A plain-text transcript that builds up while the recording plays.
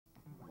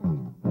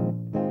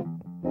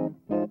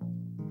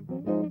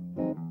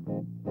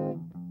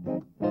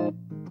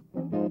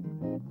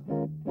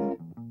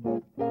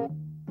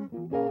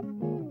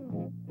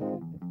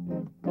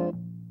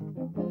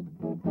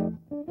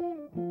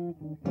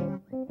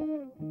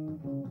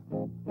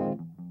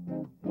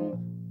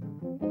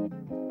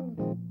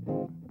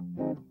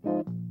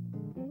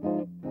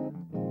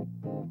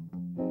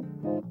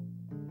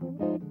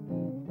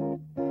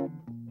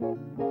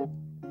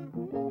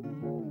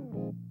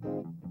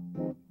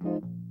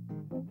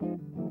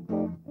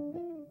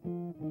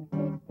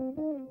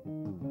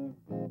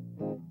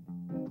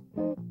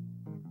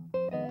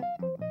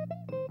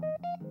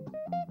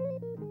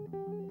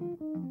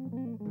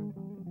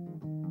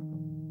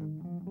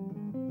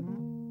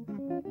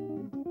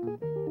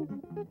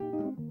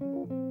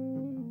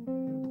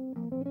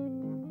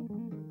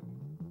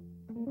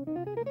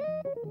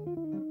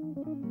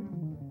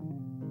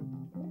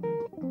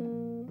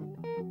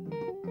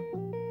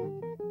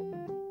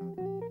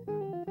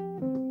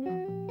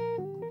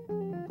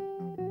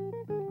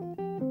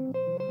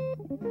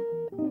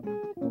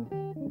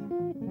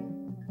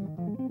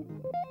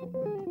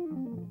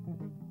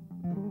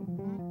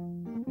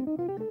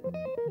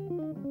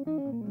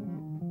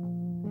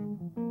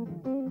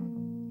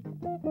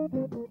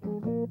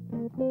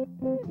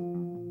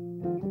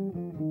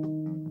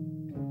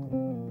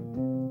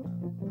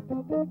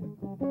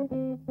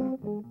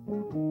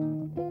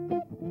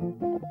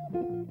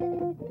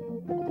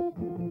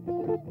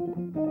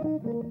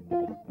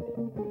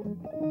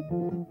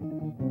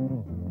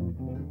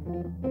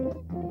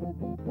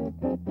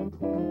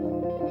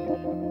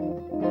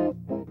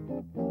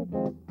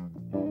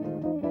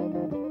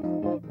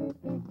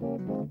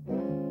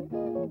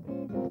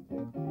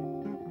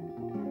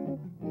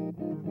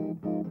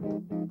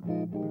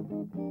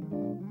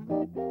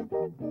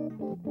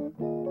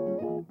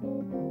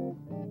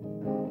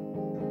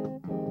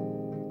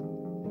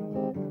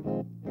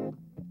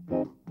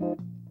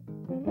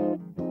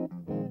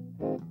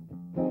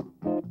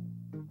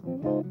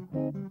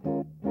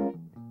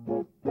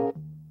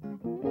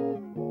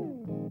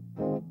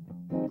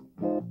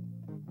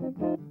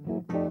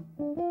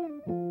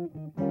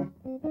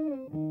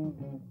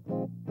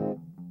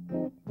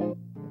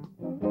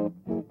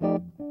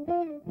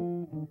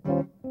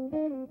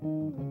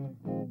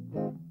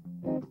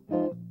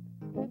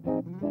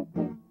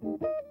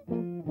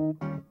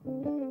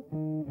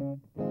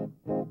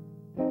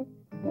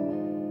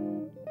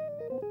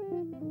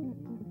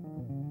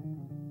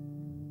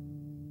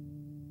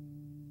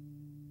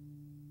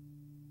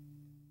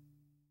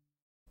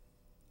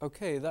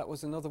Okay, that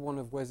was another one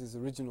of Wes's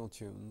original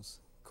tunes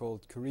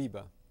called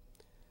Caribe.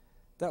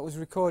 That was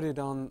recorded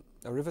on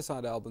a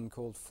Riverside album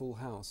called Full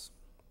House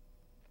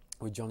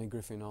with Johnny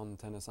Griffin on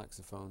tenor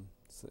saxophone.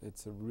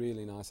 It's a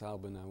really nice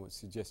album. I would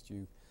suggest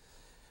you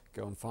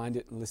go and find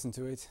it and listen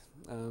to it.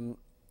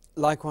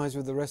 Likewise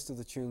with the rest of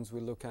the tunes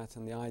we look at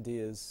and the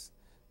ideas,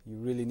 you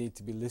really need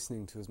to be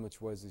listening to as much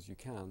Wes as you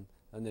can,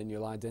 and then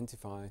you'll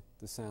identify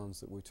the sounds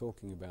that we're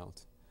talking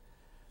about.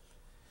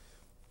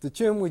 The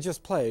tune we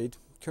just played,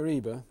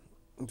 Caribe,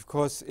 of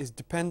course is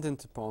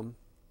dependent upon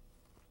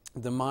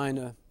the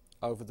minor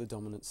over the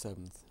dominant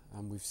seventh,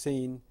 and we've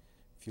seen,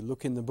 if you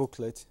look in the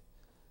booklet,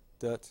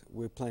 that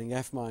we're playing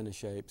F minor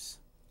shapes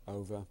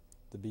over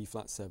the B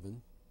flat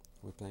 7,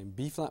 we're playing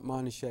B flat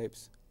minor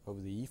shapes over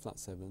the E flat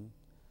 7,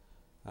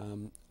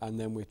 and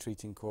then we're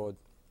treating chord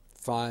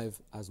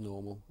 5 as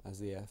normal as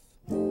the F,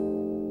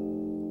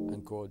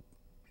 and chord,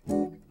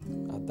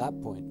 at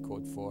that point,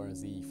 chord 4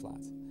 as the E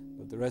flat,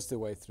 but the rest of the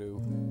way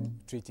through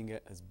treating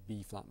it as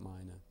B flat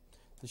minor.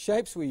 The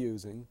shapes we're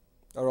using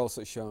are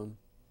also shown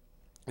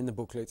in the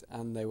booklet,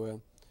 and they were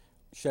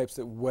shapes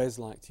that Wes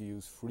liked to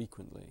use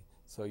frequently,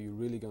 so you're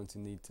really going to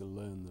need to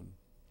learn them.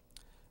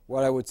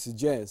 What I would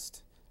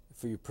suggest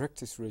for your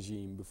practice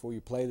regime before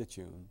you play the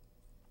tune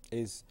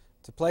is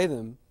to play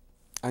them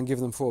and give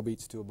them 4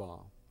 beats to a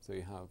bar. So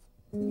you have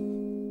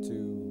 2,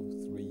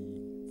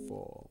 3,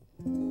 4,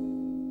 2,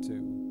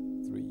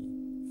 3,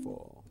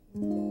 4,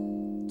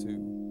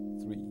 2,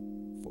 3,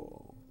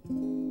 4,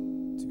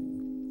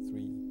 2,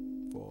 3,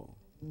 4.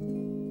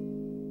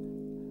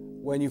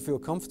 When you feel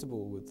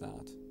comfortable with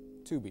that,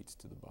 2 beats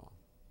to the bar.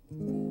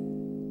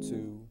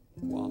 2,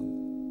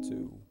 1,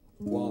 2,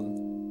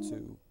 1,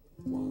 2,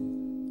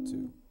 1,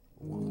 2,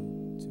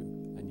 1,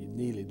 2, and you're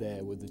nearly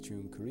there with the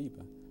tune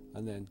Caribe,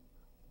 and then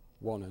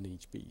 1 on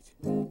each beat.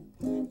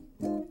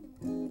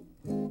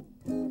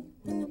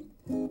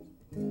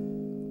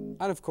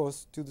 And of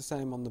course, do the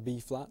same on the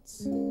B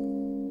flats,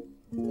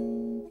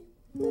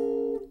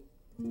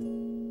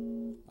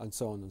 and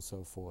so on and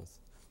so forth.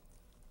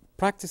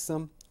 Practice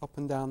them up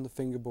and down the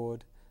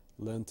fingerboard,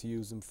 learn to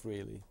use them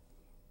freely.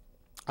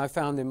 I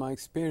found in my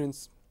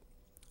experience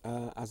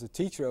as a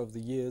teacher over the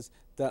years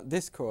that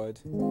this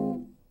chord,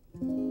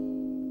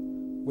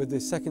 with the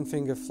second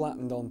finger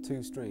flattened on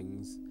 2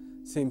 strings,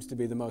 seems to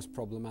be the most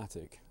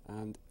problematic,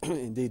 and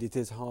indeed it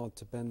is hard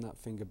to bend that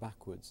finger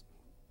backwards.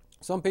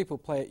 Some people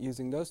play it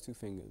using those 2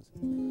 fingers,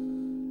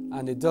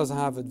 and it does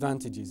have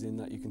advantages in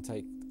that you can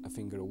take a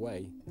finger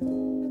away.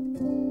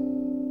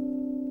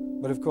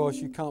 But of course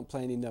you can't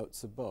play any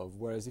notes above,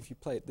 whereas if you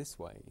play it this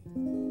way,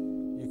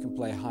 you can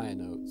play higher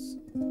notes.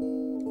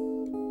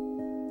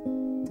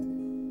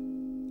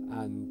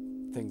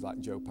 And things like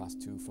Joe Pass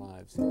 2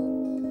 5s,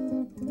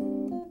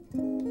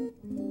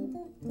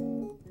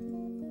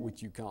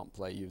 which you can't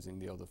play using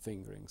the other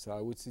fingering. So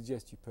I would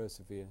suggest you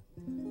persevere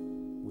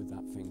with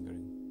that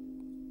fingering.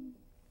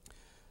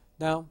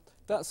 Now,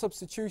 that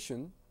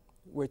substitution,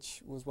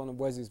 which was one of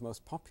Wes's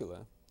most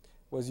popular,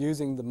 was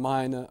using the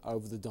minor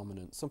over the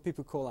dominant. Some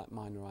people call that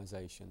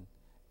minorization.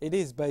 It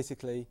is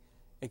basically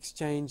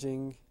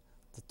exchanging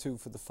the 2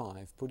 for the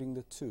 5, putting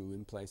the 2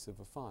 in place of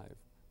a 5.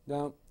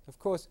 Now, of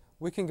course,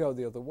 we can go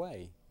the other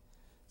way.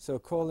 So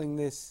calling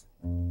this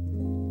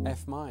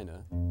F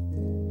minor,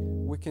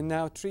 we can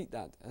now treat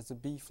that as a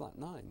B flat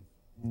 9.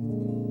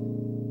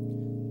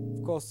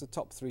 Of course, the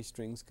top 3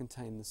 strings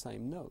contain the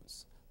same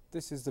notes.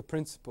 This is the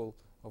principle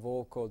of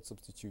all chord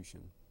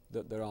substitution,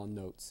 that there are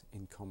notes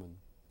in common.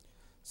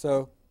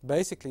 So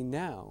basically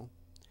now,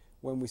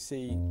 when we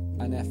see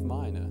an F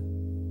minor,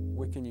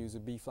 we can use a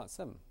B flat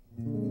 7.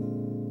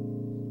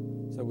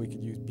 So we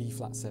could use B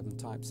flat 7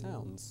 type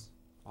sounds,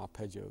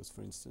 arpeggios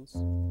for instance.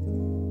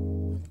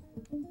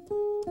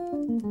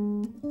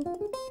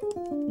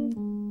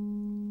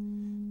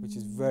 Which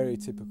is very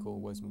typical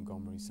Wes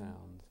Montgomery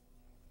sound.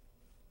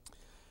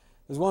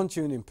 There's one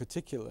tune in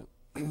particular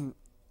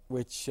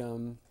which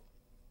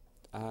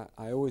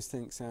I always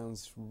think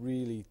sounds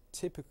really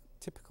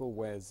typical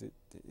Wes. It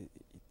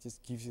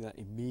just gives you that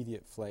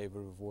immediate flavour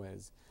of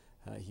Wes.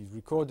 He's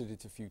recorded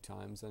it a few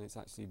times, and it's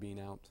actually been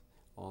out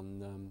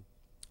on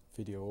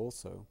video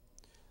also.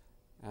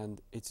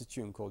 And it's a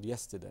tune called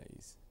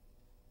Yesterdays.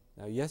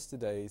 Now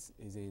Yesterdays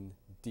is in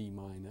D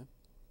minor,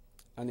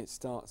 and it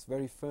starts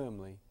very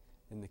firmly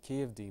in the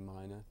key of D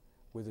minor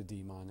with a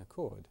D minor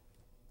chord.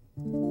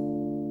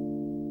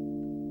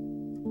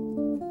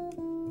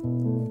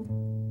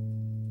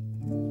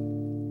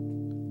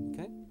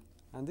 Okay,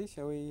 Andy,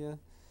 shall we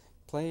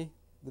play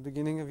the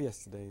beginning of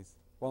Yesterdays?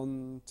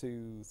 1,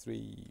 2,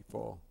 3,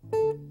 4.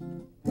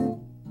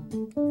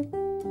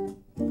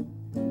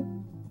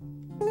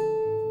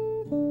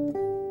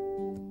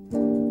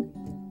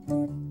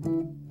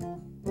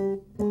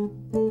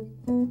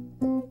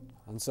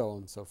 And so on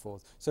and so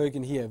forth. So you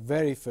can hear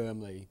very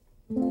firmly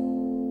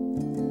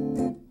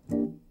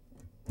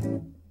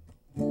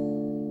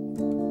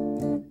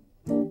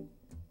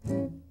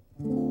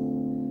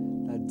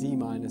that D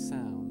minor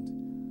sound.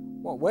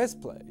 What Wes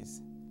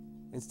plays,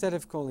 instead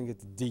of calling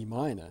it D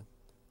minor,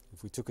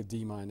 if we took a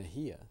D minor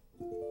here,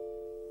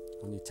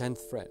 on your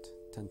 10th fret,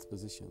 10th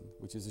position,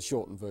 which is a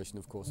shortened version,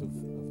 of course, of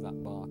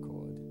that bar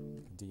chord,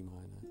 D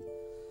minor.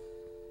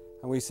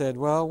 And we said,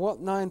 well, what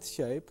ninth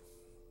shape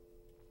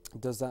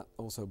does that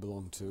also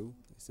belong to?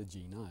 It's a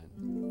G9,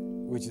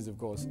 which is, of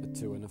course, a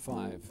 2 and a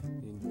 5,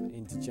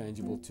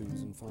 interchangeable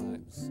 2s and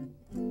 5s.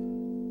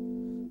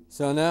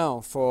 So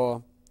now,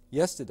 for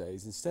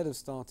yesterday's, instead of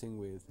starting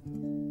with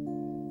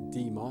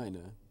D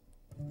minor,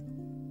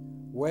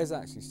 Wes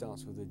actually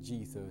starts with a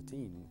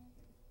G13.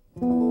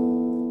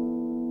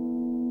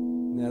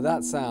 Now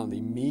that sound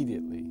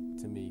immediately,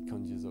 to me,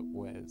 conjures up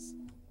Wes.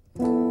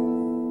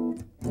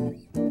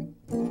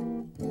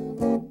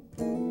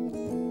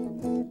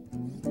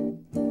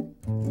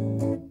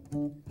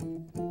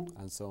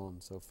 And so on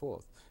and so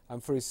forth.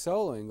 And for his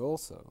soloing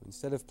also,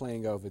 instead of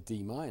playing over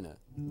D minor,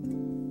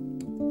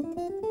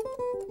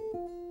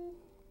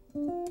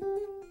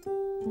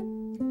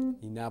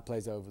 he now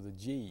plays over the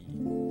G,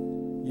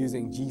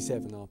 using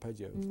G7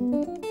 arpeggios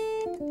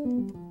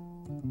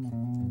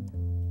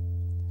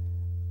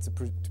to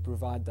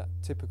provide that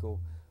typical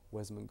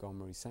Wes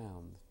Montgomery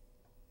sound.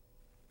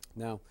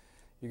 Now,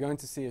 you're going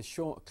to see a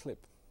short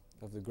clip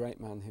of the great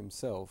man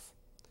himself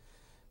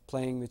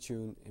playing the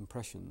tune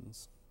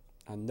Impressions,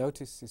 and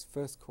notice his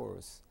first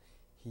chorus.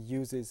 He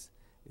uses,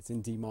 it's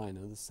in D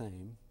minor, the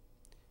same,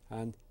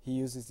 and he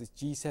uses this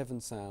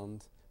G7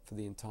 sound for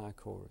the entire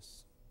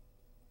chorus.